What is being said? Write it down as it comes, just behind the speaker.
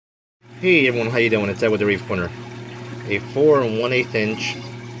Hey everyone, how you doing? It's Ed with the Reef Corner. A 4 1/8 inch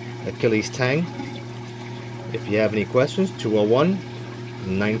Achillies Tang. If you have any questions,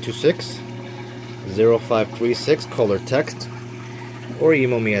 201-926-0536. Call or text, or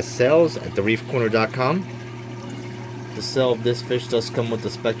email me at sales@thereefcorner.com. The sale of this fish does come with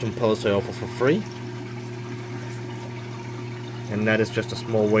the Spectrum post I offer for free. And that is just a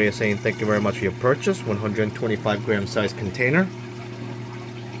small way of saying thank you very much for your purchase. 125 gram size container.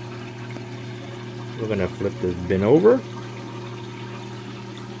 We're gonna flip this bin over.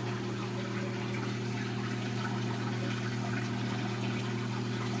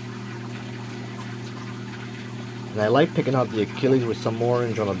 And I like picking out the Achilles with some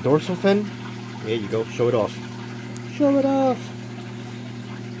orange on the dorsal fin. There you go, show it off. Show it off.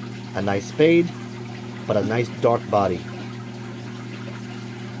 A nice spade, but a nice dark body.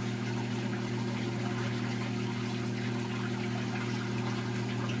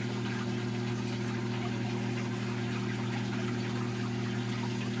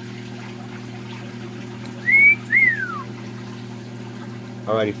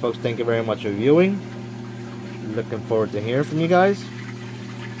 Alrighty folks, thank you very much for viewing. Looking forward to hearing from you guys.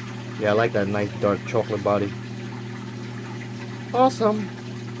 Yeah, I like that nice dark chocolate body. Awesome.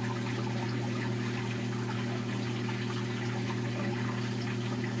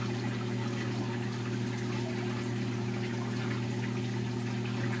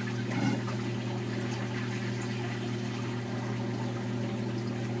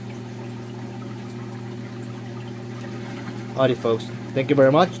 Alrighty folks, thank you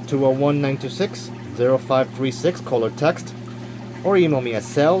very much. 201-926-0536. Call or text, or email me at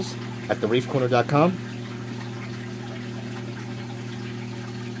sales@thereefcorner.com.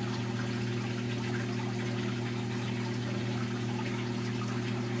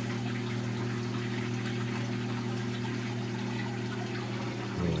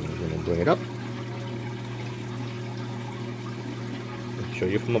 I'm going to bring it up and show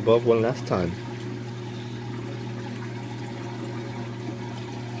you from above one last time.